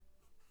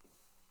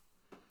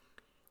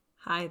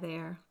Hi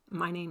there.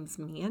 My name's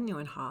Mia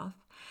Neuenhoff,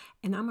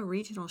 and I'm a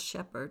regional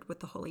shepherd with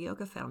the Holy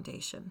Yoga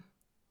Foundation.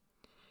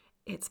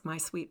 It's my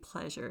sweet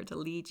pleasure to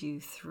lead you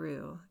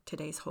through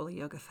today's Holy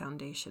Yoga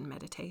Foundation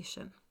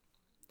meditation.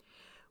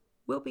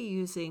 We'll be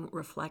using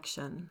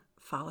reflection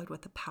followed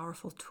with the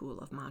powerful tool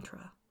of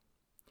mantra.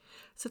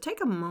 So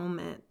take a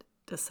moment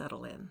to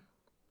settle in.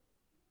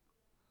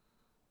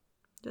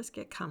 Just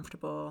get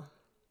comfortable.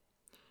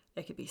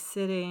 It could be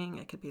sitting,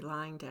 it could be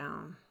lying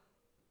down.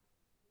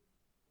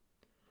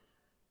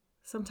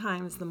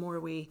 Sometimes the more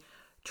we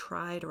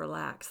try to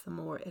relax, the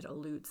more it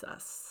eludes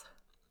us.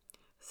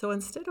 So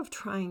instead of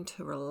trying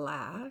to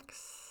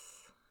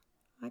relax,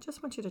 I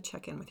just want you to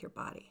check in with your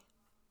body.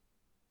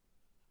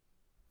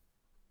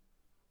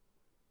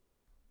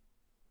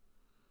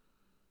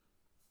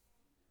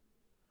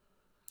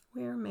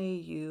 Where may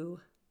you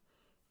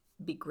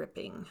be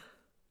gripping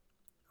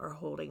or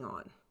holding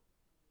on?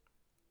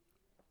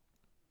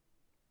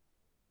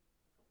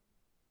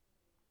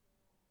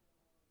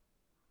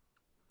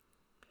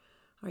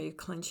 Are you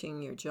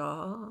clenching your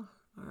jaw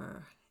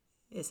or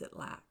is it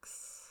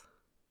lax?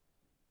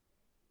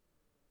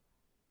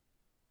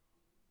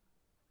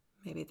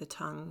 Maybe the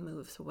tongue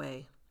moves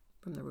away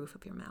from the roof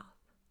of your mouth.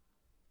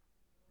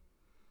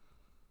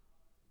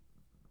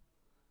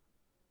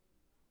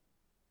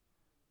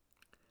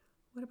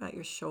 What about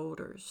your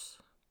shoulders?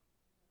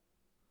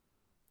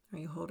 Are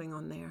you holding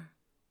on there?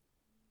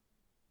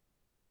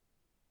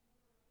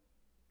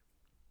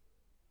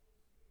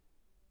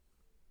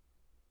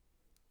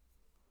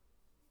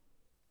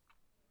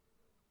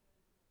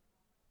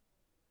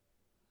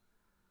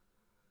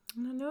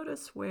 Now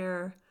notice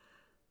where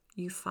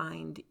you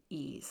find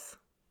ease.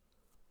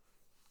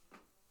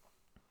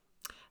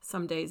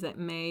 Some days that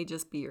may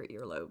just be your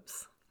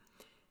earlobes,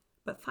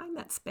 but find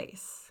that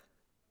space.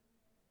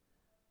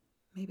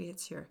 Maybe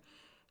it's your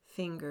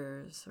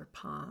fingers or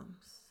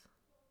palms,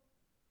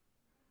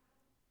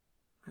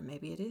 or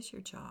maybe it is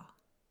your jaw.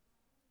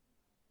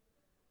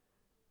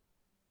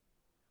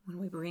 When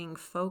we bring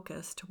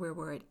focus to where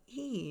we're at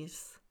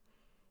ease,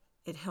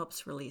 it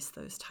helps release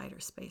those tighter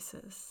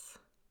spaces.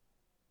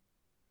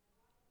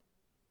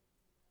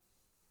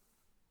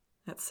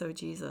 That's so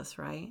Jesus,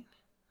 right?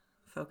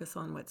 Focus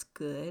on what's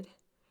good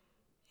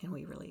and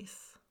we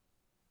release.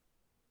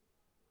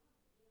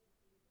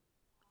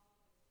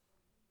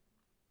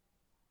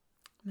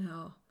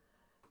 Now,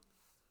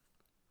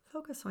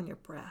 focus on your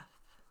breath.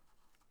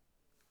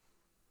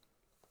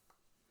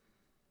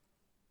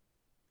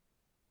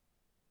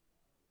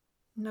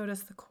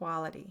 Notice the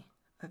quality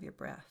of your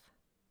breath.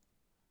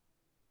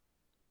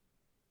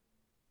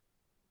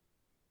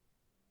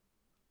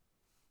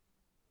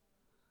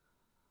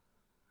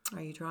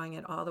 Are you drawing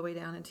it all the way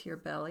down into your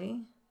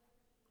belly?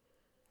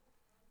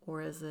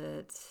 Or is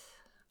it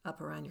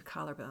up around your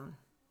collarbone?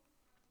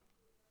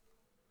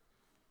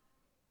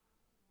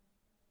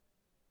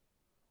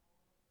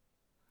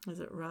 Is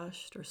it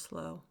rushed or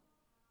slow?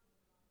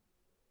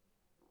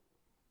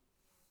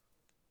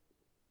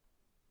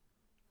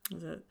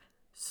 Is it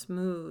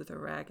smooth or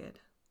ragged?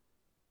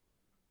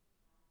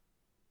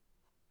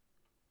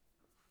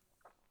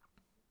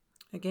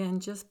 Again,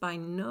 just by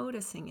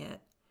noticing it,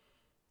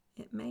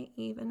 it may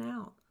even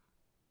out.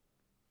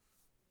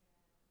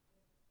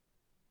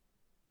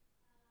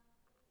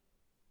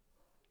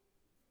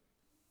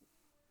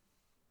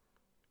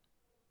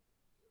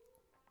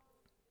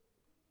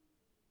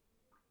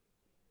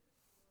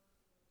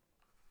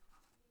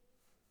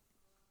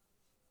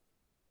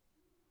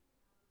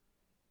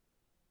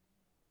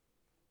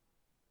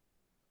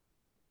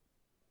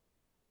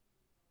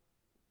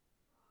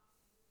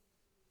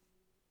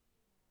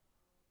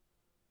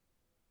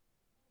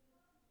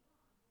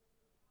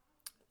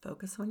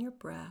 Focus on your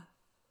breath.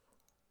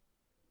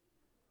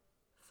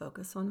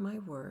 Focus on my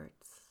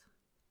words.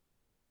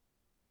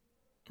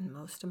 And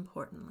most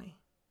importantly,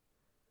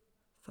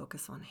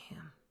 focus on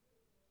Him.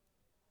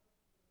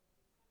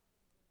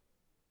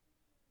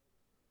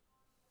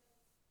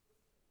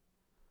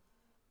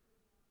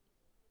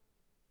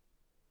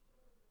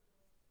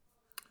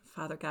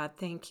 Father God,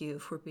 thank you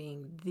for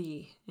being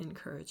the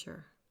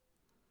encourager.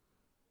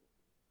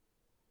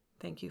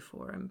 Thank you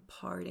for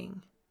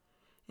imparting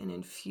and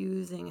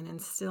infusing and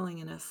instilling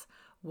in us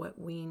what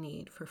we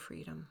need for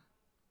freedom.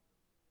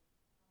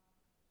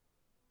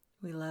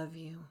 We love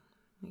you.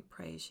 We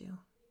praise you.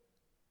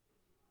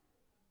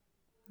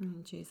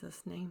 In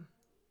Jesus' name,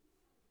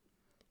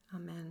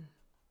 amen.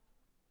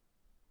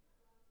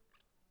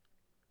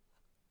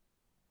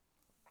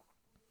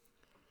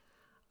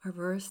 Our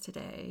verse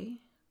today,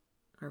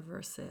 our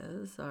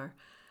verses are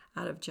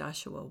out of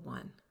Joshua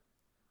 1.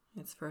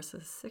 It's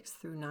verses 6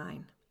 through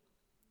 9.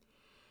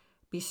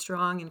 Be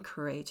strong and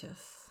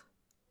courageous,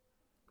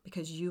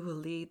 because you will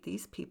lead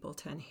these people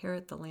to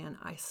inherit the land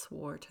I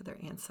swore to their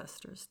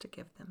ancestors to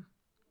give them.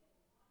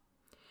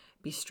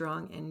 Be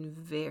strong and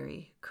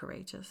very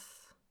courageous.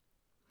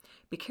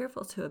 Be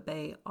careful to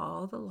obey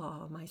all the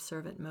law my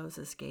servant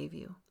Moses gave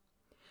you.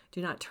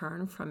 Do not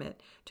turn from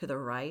it to the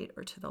right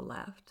or to the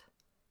left,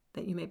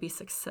 that you may be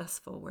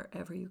successful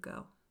wherever you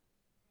go.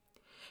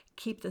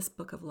 Keep this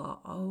book of law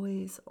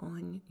always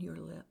on your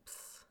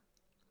lips.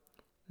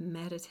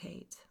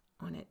 Meditate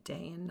on it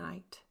day and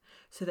night,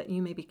 so that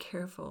you may be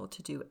careful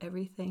to do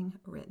everything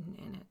written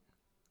in it.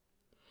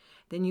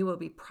 Then you will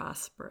be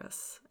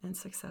prosperous and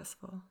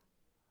successful.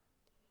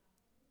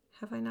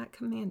 Have I not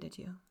commanded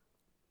you?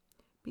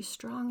 Be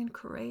strong and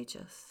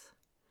courageous.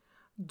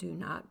 Do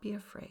not be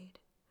afraid.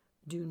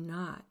 Do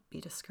not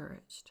be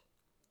discouraged.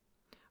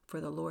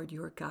 For the Lord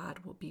your God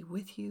will be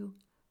with you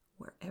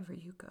wherever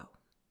you go.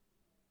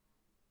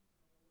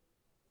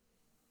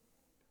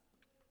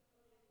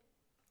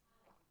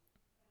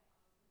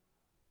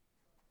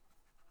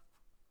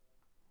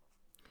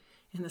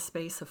 In the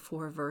space of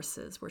 4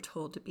 verses, we're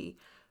told to be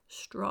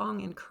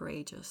strong and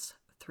courageous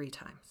 3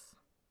 times.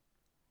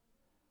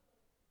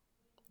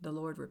 The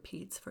Lord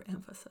repeats for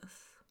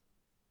emphasis.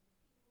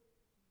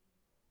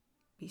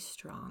 Be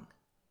strong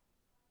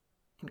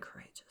and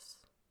courageous.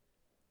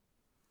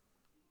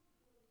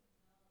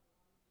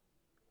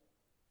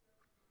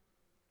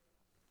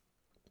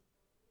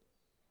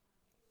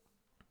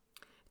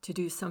 To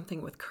do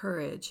something with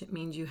courage, it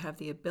means you have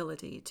the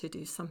ability to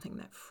do something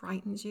that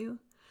frightens you,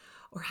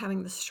 or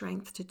having the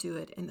strength to do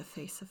it in the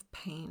face of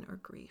pain or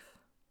grief.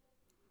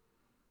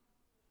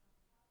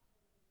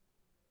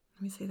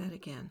 Let me say that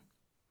again.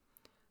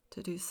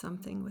 To do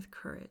something with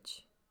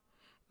courage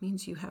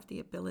means you have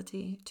the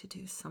ability to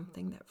do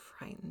something that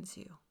frightens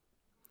you,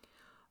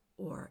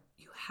 or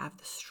you have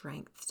the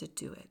strength to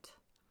do it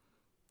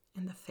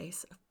in the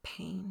face of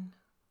pain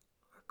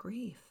or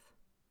grief.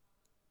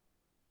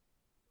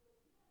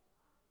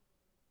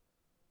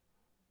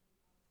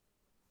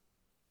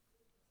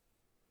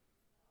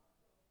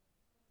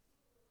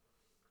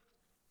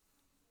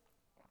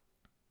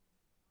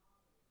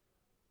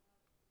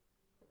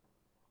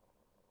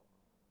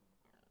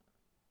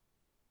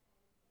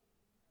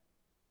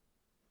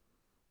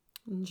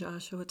 And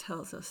Joshua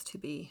tells us to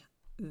be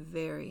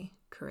very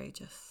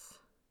courageous.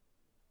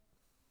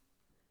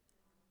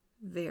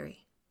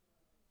 Very,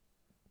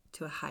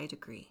 to a high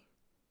degree,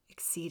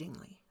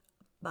 exceedingly,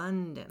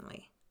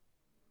 abundantly.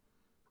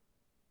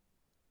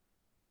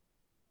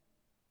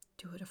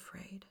 Do it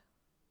afraid.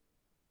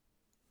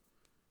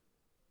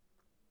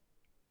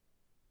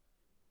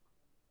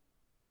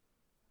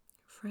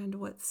 Friend,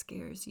 what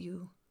scares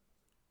you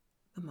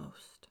the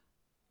most?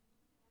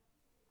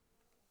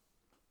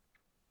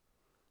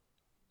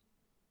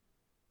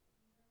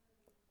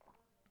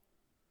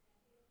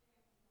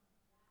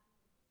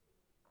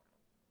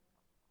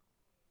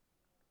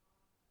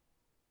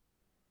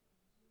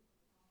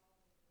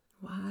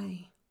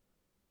 Why?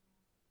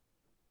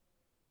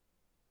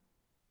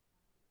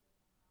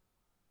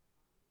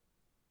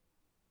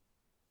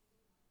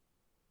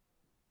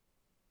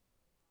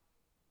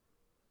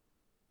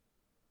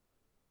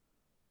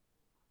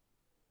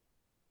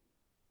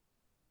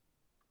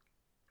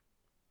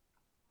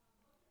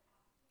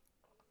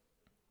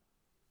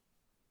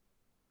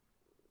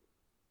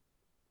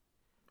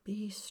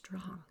 Be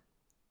strong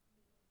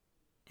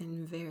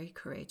and very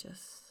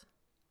courageous.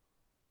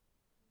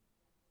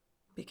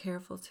 Be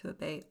careful to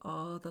obey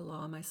all the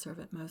law my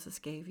servant Moses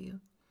gave you.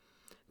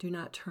 Do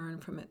not turn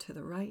from it to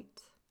the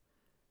right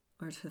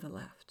or to the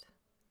left,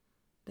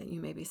 that you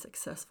may be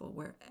successful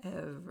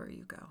wherever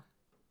you go.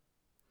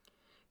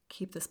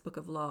 Keep this book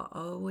of law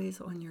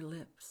always on your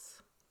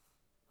lips.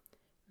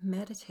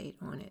 Meditate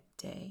on it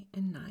day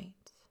and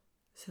night,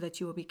 so that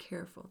you will be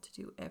careful to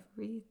do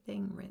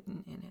everything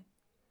written in it.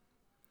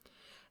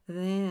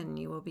 Then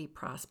you will be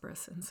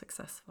prosperous and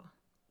successful.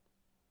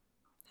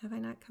 Have I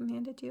not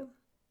commanded you?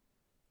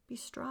 Be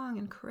strong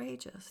and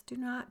courageous. Do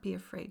not be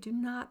afraid. Do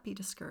not be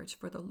discouraged,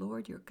 for the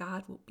Lord your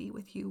God will be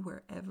with you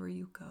wherever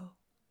you go.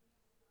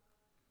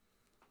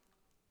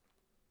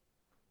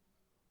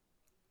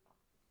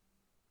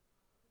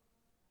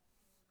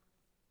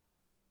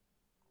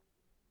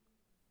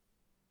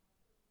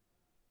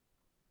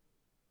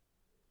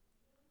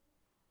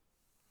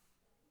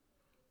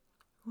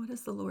 What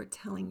is the Lord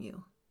telling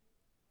you?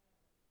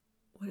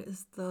 What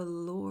is the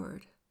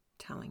Lord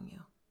telling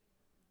you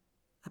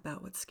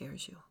about what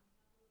scares you?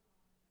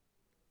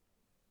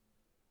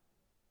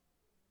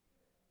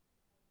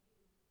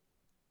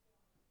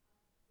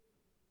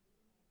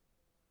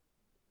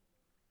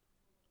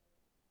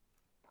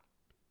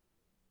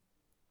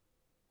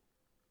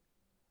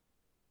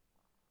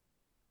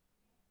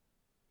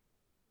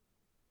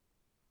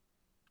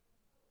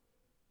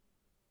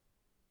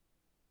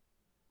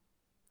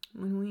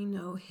 When we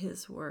know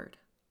His word,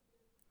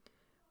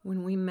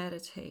 when we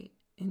meditate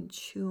and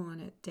chew on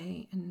it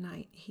day and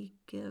night, He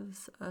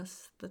gives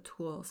us the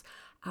tools,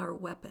 our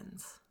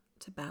weapons,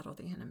 to battle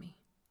the enemy.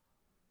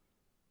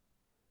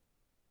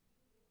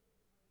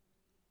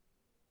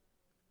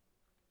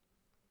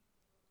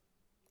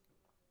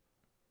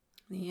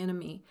 The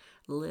enemy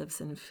lives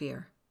in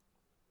fear.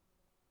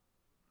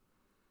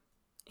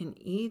 In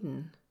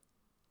Eden,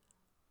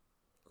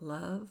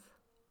 love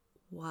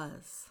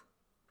was.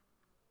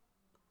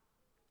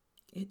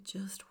 It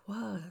just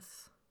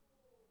was.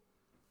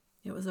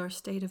 It was our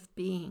state of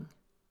being.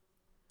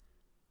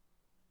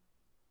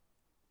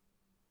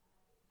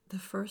 The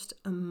first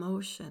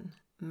emotion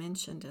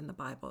mentioned in the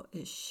Bible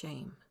is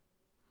shame.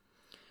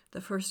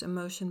 The first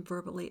emotion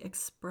verbally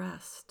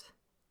expressed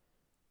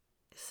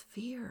is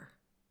fear.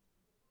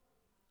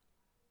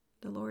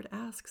 The Lord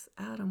asks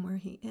Adam where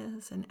he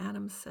is, and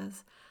Adam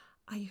says,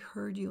 I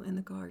heard you in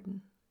the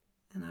garden,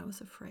 and I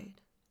was afraid.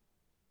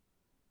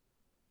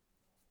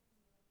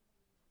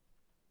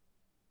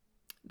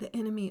 The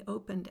enemy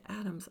opened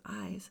Adam's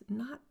eyes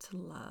not to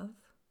love,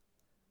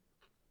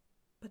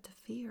 but to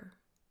fear.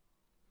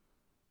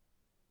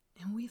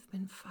 And we've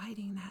been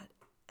fighting that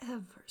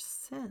ever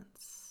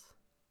since.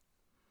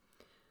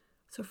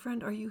 So,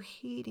 friend, are you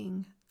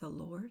heeding the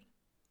Lord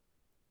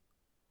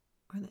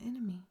or the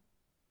enemy?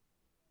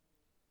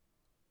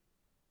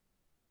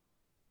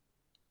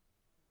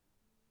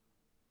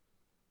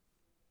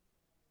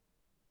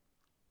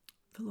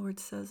 The Lord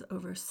says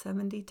over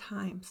 70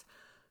 times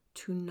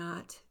to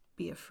not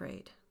be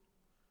afraid.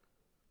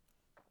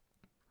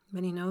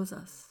 But he knows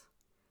us.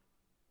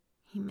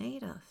 He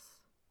made us.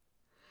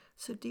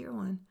 So, dear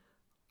one,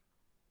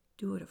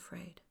 do it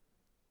afraid.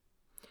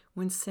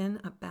 When sin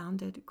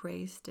abounded,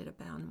 grace did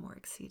abound more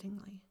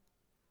exceedingly,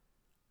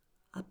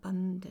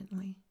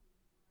 abundantly.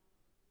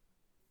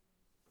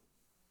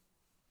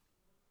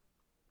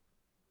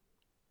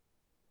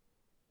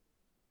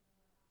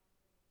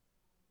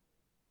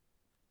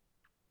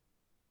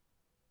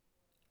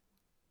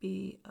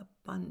 Be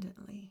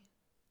abundantly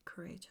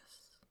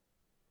courageous.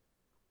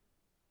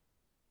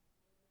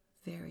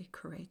 Very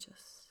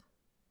courageous.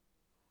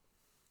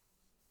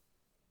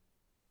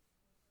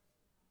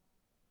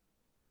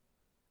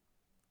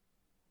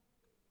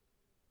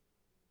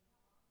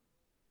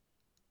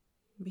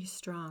 Be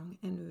strong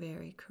and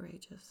very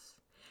courageous.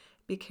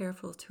 Be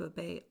careful to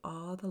obey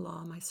all the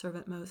law my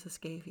servant Moses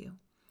gave you.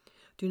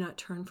 Do not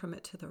turn from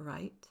it to the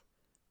right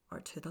or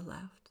to the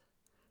left,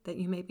 that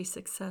you may be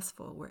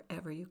successful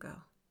wherever you go.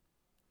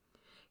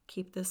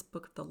 Keep this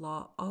book of the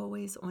law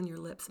always on your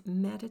lips.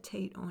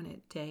 Meditate on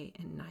it day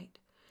and night,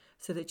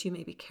 so that you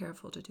may be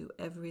careful to do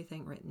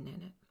everything written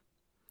in it.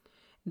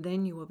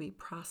 Then you will be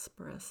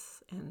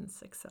prosperous and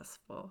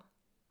successful.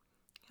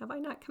 Have I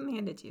not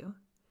commanded you?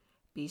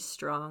 Be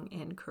strong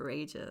and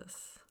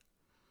courageous.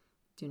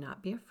 Do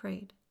not be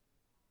afraid.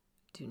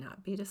 Do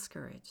not be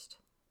discouraged.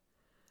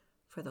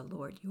 For the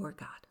Lord your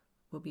God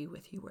will be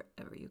with you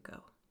wherever you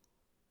go.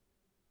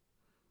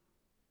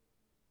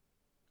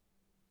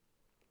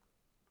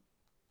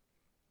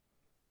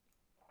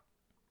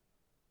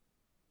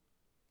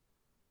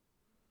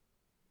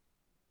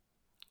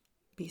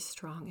 Be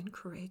strong and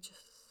courageous.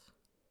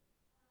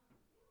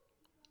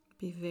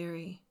 Be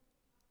very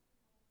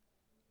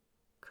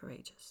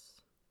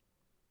courageous.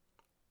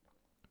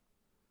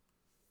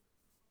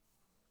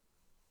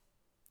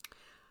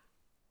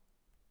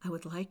 I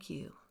would like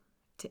you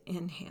to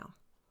inhale,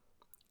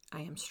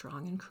 I am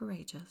strong and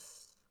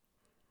courageous,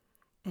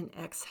 and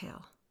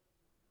exhale,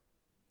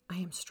 I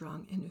am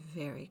strong and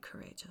very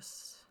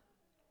courageous.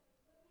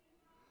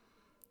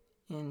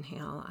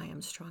 Inhale, I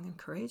am strong and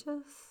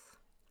courageous.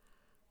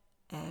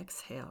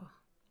 Exhale,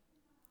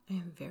 I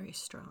am very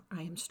strong.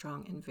 I am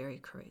strong and very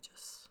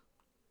courageous.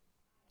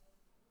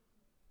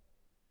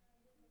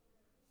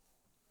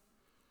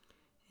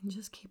 And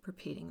just keep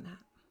repeating that.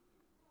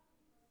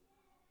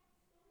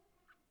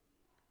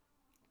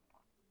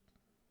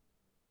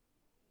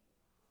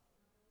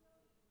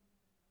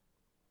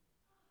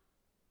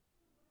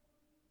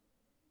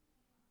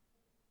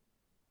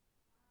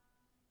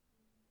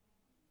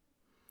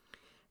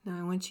 Now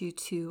I want you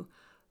to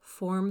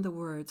form the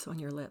words on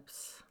your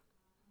lips.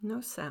 No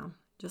sound,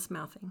 just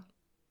mouthing.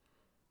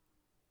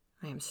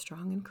 I am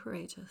strong and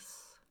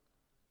courageous.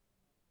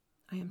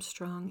 I am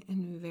strong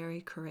and very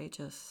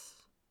courageous.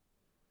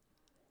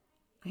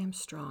 I am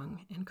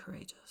strong and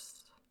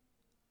courageous.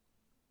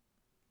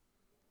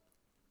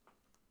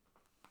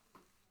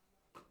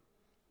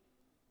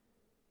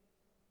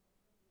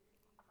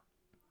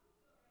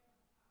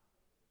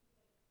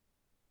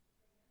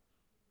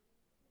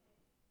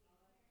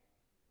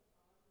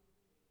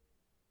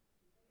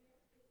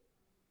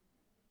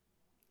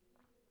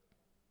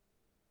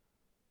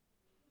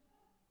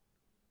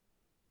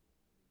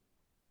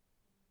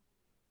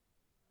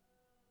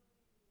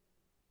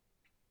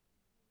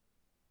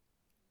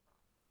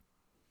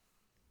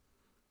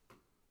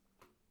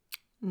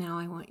 Now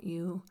I want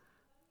you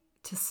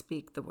to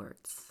speak the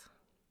words.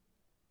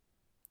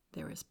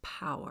 There is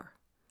power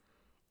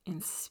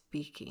in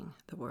speaking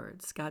the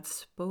words. God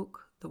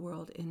spoke the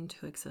world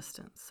into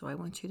existence. So I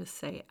want you to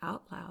say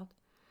out loud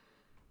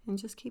and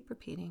just keep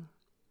repeating.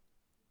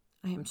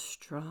 I am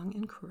strong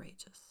and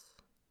courageous.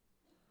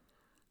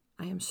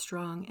 I am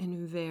strong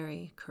and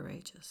very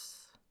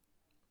courageous.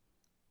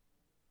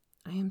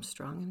 I am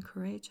strong and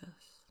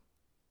courageous.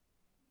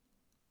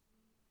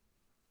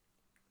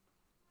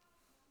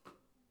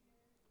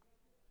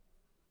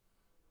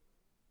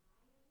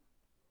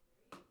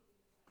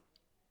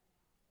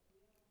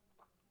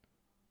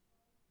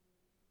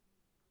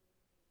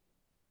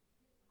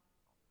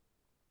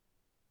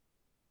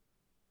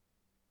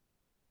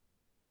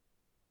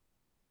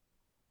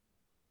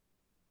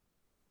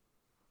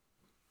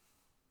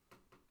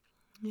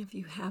 If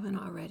you haven't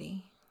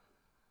already,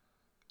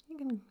 you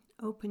can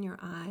open your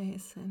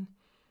eyes and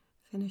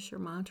finish your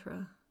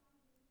mantra.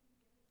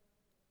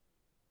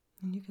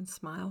 And you can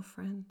smile,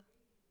 friend,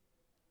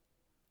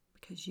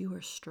 because you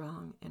are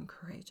strong and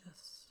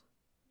courageous.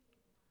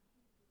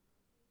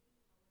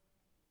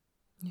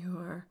 You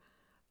are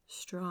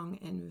strong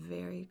and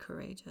very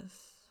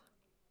courageous.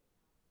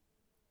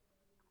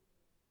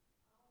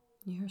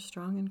 You're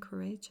strong and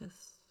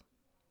courageous.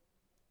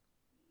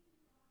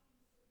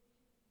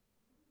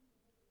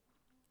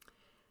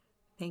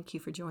 Thank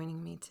you for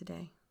joining me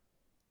today.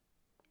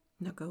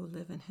 Now go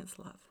live in His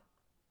love.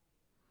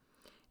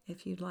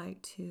 If you'd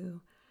like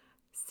to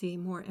see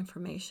more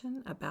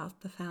information about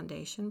the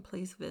foundation,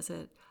 please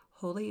visit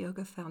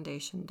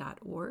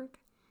holyyogafoundation.org.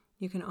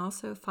 You can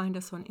also find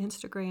us on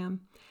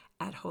Instagram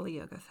at Holy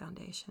Yoga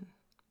Foundation.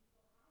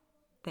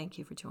 Thank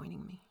you for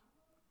joining me.